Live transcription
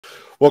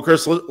Well,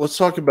 Chris, let's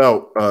talk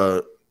about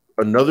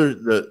another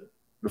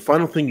the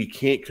final thing you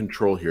can't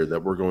control here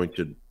that we're going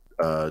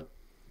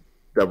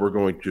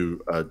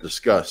to uh,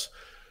 discuss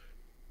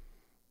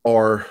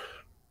are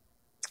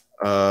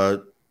uh,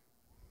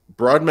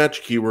 broad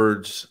match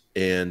keywords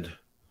and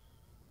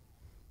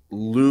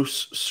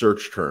loose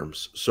search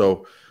terms.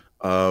 So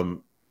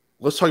um,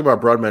 let's talk about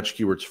broad match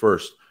keywords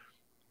first.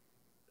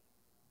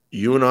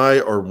 You and I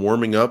are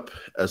warming up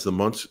as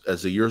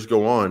the years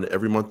go on.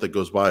 Every month that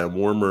goes by, I'm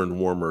warmer and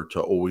warmer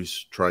to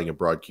always trying a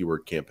broad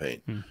keyword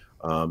campaign.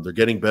 They're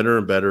getting better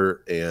and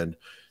better, and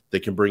they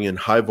can bring in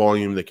high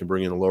volume. They can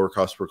bring in a lower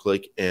cost per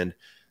click, and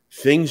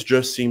things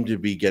just seem to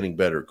be getting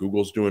better.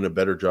 Google's doing a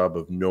better job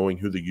of knowing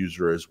who the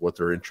user is, what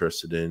they're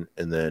interested in,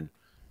 and then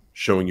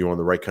showing you on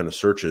the right kind of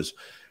searches.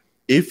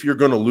 If you're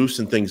going to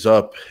loosen things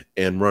up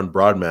and run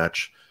broad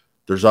match,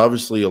 there's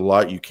obviously a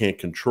lot you can't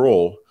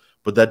control.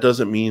 But that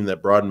doesn't mean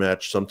that broad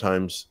match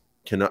sometimes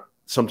it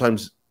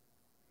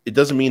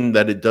doesn't mean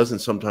that it doesn't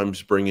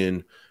sometimes bring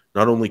in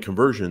not only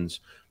conversions,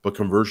 but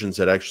conversions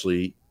that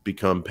actually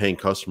become paying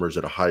customers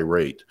at a high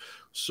rate.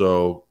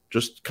 So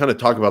just kind of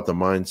talk about the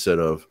mindset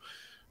of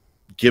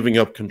giving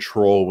up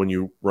control when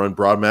you run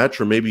broad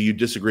match, or maybe you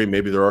disagree.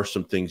 Maybe there are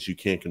some things you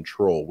can't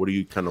control. What do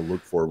you kind of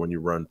look for when you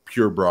run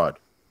pure broad?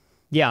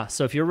 Yeah,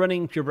 so if you're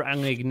running pure broad, I'm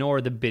going to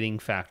ignore the bidding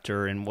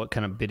factor and what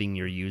kind of bidding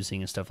you're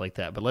using and stuff like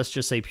that. But let's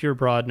just say pure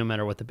broad, no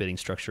matter what the bidding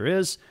structure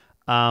is,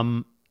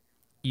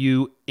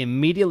 you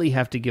immediately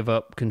have to give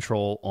up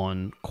control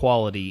on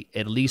quality,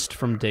 at least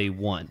from day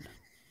one.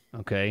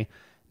 Okay?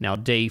 Now,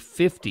 day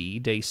 50,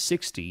 day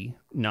 60,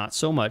 not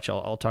so much.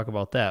 I'll talk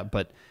about that.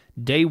 But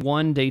day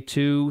 1, day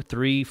 2,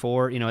 3,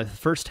 4, the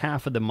first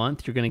half of the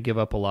month, you're going to give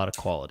up a lot of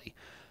quality.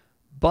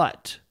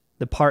 But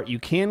the part you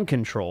can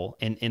control,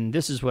 and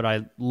this is what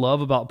I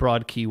love about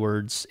broad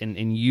keywords,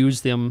 and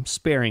use them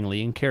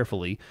sparingly and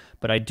carefully,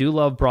 but I do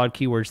love broad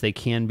keywords. They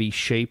can be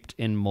shaped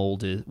and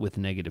molded with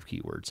negative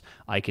keywords.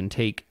 I can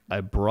take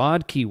a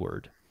broad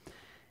keyword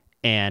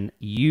and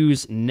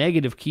use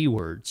negative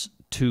keywords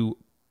to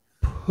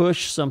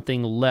push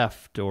something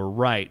left or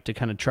right to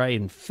kind of try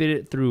and fit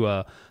it through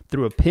a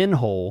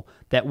pinhole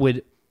that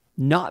would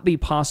not be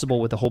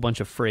possible with a whole bunch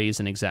of phrase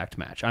and exact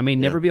match. I may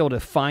never be able to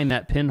find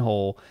that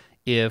pinhole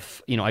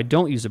if I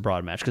don't use a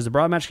broad match, because the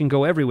broad match can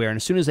go everywhere, and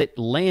as soon as it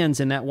lands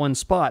in that one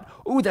spot,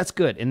 oh, that's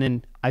good, and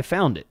then I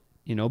found it,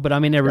 but I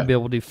may never be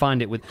able to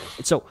find it with.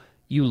 So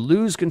you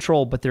lose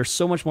control, but there's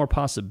so much more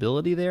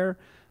possibility there.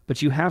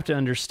 But you have to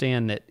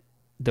understand that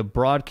the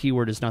broad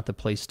keyword is not the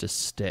place to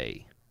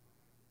stay.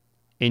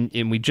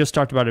 And we just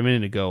talked about a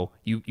minute ago,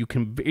 you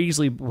can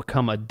easily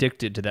become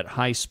addicted to that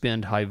high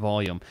spend, high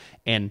volume,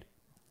 and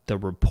the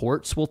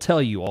reports will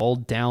tell you all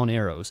down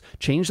arrows.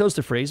 Change those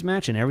to phrase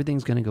match and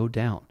everything's going to go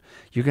down.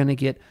 You're going to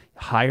get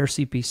higher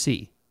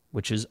CPC,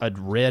 which is a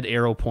red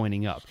arrow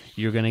pointing up.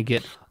 You're going to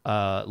get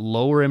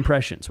lower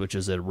impressions, which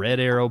is a red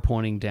arrow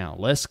pointing down.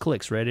 Less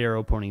clicks, red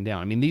arrow pointing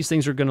down. I mean, these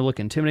things are going to look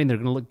intimidating. They're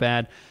going to look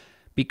bad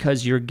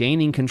because you're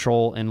gaining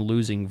control and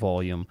losing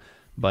volume.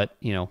 But,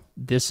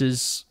 this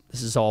is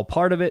all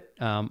part of it.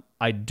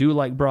 I do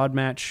like broad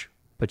match,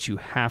 but you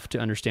have to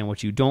understand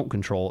what you don't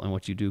control and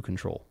what you do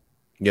control.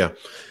 Yeah.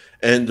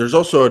 And there's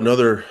also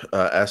another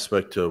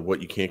aspect to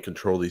what you can't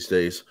control these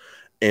days,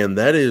 and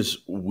that is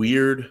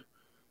weird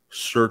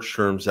search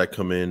terms that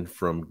come in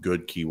from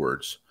good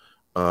keywords.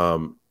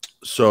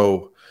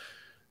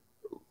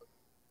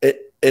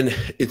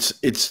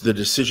 It's the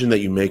decision that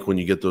you make when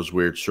you get those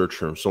weird search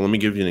terms. So let me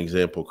give you an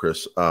example,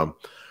 Chris.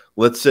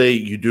 Let's say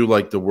you do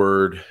like the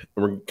word,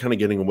 and we're kind of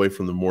getting away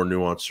from the more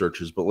nuanced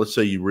searches, but let's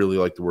say you really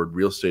like the word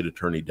real estate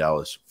attorney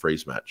Dallas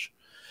phrase match,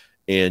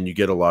 and you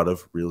get a lot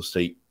of real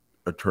estate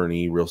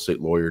attorney, real estate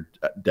lawyer,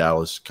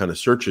 Dallas kind of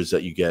searches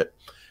that you get,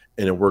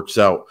 and it works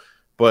out.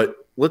 But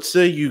let's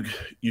say you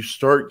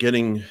start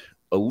getting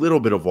a little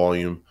bit of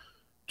volume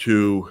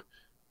to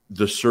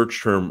the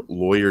search term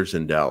lawyers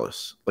in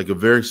Dallas, like a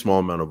very small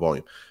amount of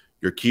volume.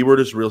 Your keyword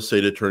is real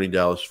estate attorney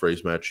Dallas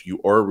phrase match.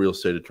 You are a real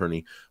estate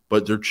attorney,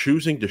 but they're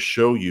choosing to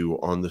show you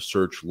on the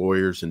search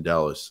lawyers in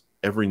Dallas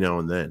every now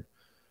and then,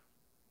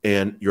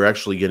 and you're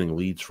actually getting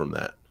leads from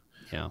that.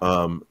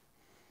 Yeah.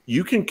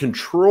 You can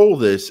control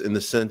this in the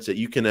sense that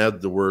you can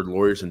add the word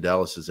lawyers in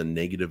Dallas as a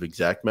negative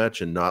exact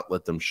match and not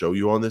let them show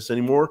you on this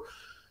anymore.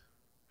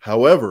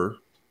 However,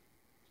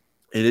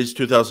 it is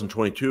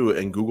 2022,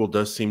 and Google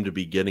does seem to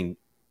be getting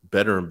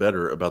better and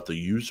better about the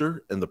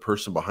user and the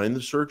person behind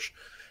the search.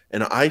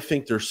 And I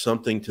think there's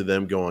something to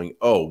them going,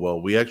 oh,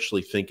 well, we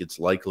actually think it's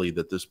likely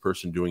that this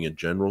person doing a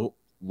general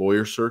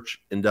lawyer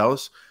search in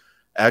Dallas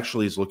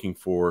actually is looking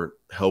for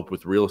help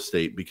with real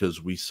estate,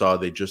 because we saw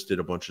they just did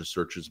a bunch of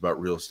searches about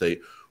real estate,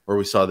 or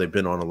we saw they've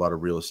been on a lot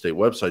of real estate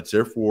websites.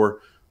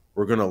 Therefore,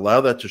 we're going to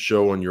allow that to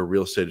show on your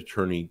real estate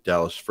attorney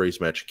Dallas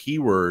phrase match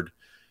keyword,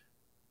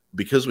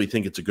 because we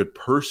think it's a good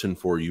person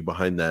for you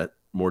behind that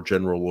more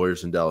general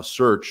lawyers in Dallas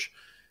search.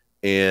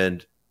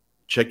 And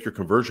check your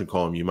conversion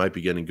column. You might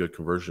be getting good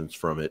conversions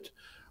from it,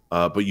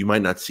 but you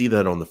might not see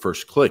that on the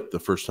first click the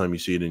first time you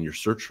see it in your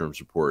search terms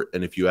report.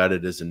 And if you add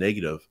it as a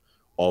negative,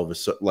 all of a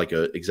sudden, like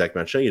a exact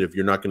match negative,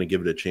 you're not going to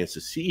give it a chance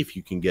to see if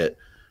you can get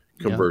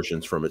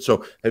conversions from it.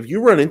 So have you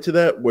run into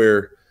that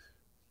where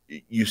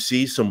you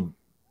see some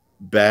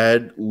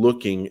bad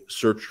looking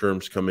search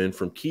terms come in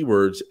from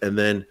keywords, and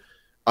then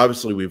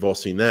obviously we've all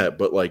seen that,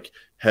 but like,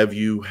 have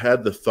you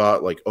had the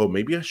thought like, oh,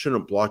 maybe I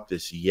shouldn't block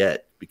this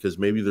yet because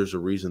maybe there's a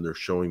reason they're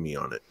showing me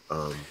on it?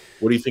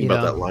 What do you think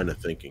about that line of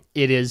thinking?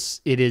 It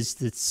is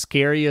the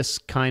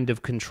scariest kind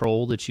of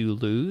control that you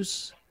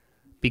lose,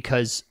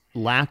 because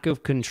lack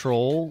of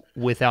control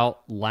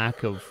without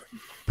lack of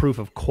proof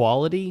of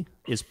quality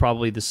is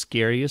probably the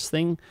scariest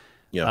thing.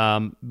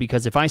 Yeah.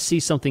 Because if I see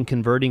something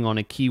converting on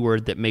a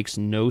keyword that makes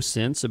no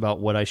sense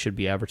about what I should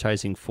be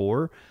advertising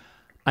for,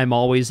 I'm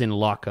always in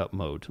lockup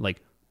mode.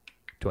 Like,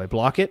 do I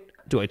block it?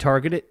 Do I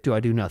target it? Do I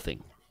do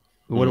nothing?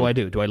 What do I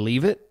do? Do I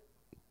leave it?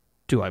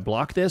 Do I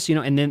block this? You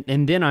know, and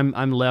then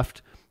I'm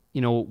left,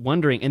 you know,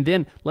 wondering. And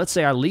then let's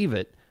say I leave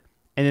it,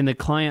 and then the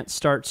client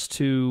starts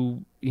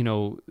to,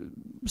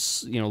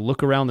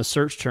 look around the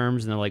search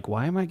terms, and they're like,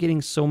 why am I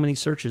getting so many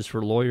searches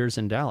for lawyers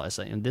in Dallas?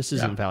 And this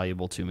isn't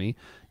valuable to me,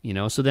 you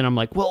know? So then I'm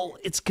like, well,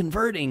 it's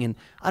converting, and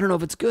I don't know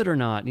if it's good or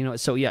not, you know?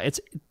 So yeah, it's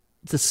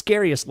the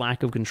scariest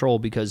lack of control,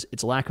 because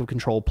it's lack of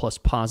control plus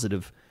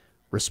positive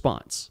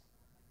response.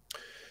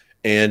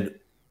 And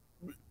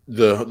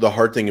the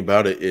hard thing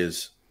about it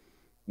is,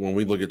 when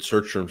we look at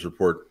search terms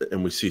report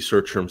and we see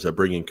search terms that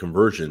bring in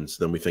conversions,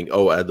 then we think,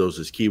 oh, add those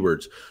as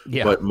keywords.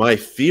 Yeah. But my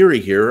theory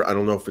here, I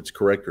don't know if it's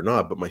correct or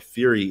not, but my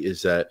theory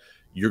is that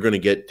you're going to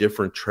get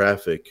different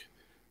traffic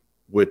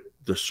with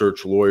the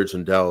search lawyers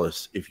in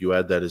Dallas if you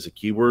add that as a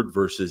keyword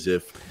versus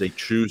if they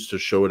choose to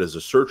show it as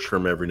a search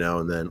term every now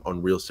and then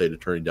on real estate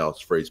attorney Dallas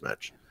phrase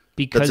match.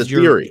 Because that's a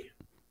theory.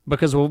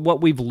 Because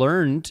what we've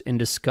learned and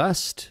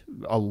discussed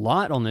a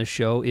lot on this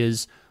show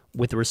is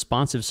with the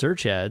responsive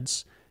search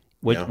ads,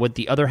 what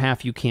the other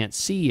half you can't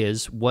see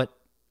is what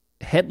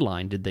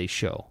headline did they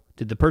show?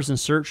 Did the person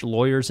search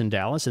lawyers in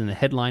Dallas, and the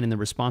headline in the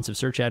responsive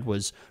search ad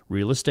was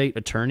real estate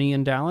attorney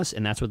in Dallas,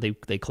 and that's what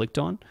they clicked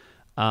on?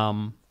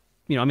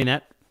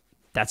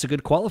 That's a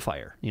good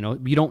qualifier. You know,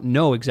 you don't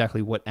know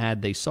exactly what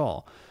ad they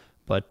saw,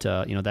 but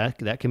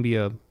that can be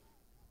a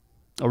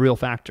real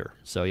factor.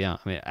 So yeah,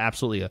 I mean,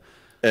 absolutely.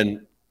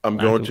 And I'm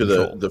going to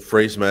the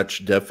phrase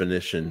match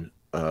definition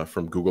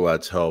from Google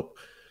Ads Help.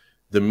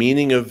 The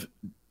meaning of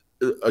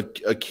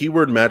a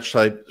keyword match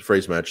type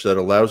phrase match that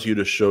allows you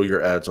to show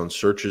your ads on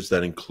searches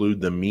that include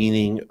the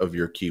meaning of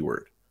your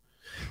keyword.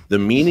 The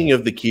meaning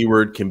of the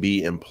keyword can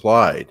be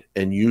implied,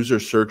 and user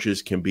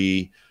searches can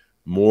be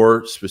a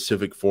more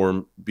specific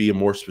form of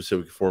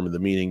the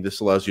meaning.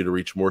 This allows you to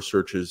reach more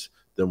searches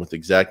than with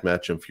exact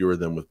match and fewer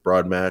than with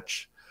broad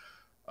match.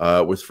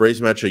 With phrase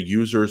match, a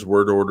user's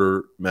word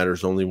order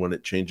matters only when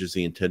it changes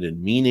the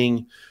intended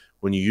meaning.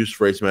 When you use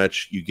phrase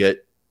match,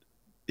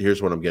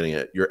 here's what I'm getting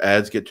at. Your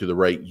ads get to the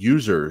right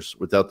users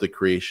without the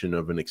creation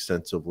of an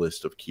extensive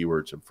list of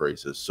keywords and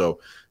phrases. So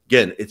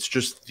again, it's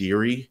just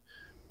theory,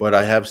 but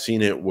I have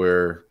seen it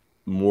where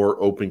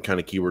more open kind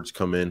of keywords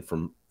come in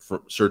from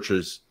search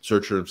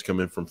terms come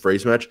in from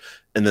phrase match,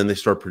 and then they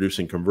start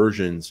producing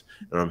conversions,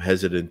 and I'm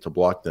hesitant to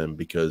block them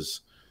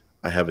because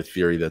I have a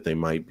theory that they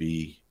might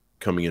be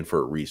coming in for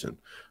a reason.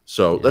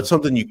 So that's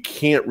something you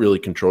can't really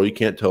control. You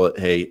can't tell it,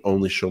 hey,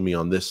 only show me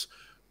on this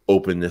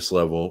openness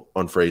level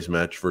on phrase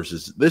match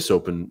versus this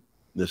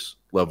openness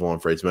level on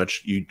phrase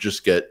match. You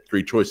just get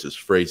three choices: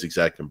 phrase,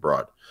 exact, and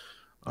broad.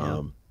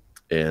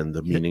 And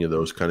the meaning of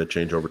those kind of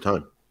change over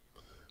time.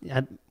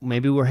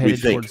 Maybe we're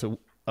headed towards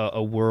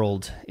a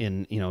world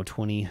in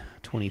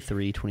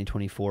 2023,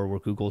 2024 where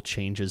Google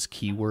changes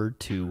keyword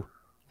to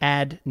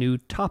add new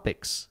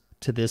topics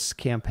to this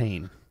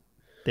campaign.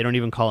 They don't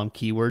even call them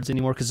keywords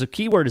anymore, because a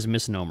keyword is a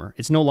misnomer.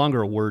 It's no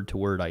longer a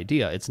word-to-word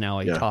idea. It's now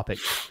a topic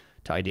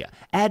to idea.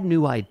 Add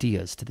new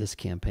ideas to this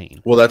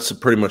campaign. Well, that's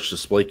pretty much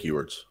display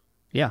keywords.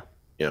 Yeah.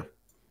 Yeah.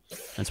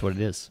 That's what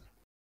it is.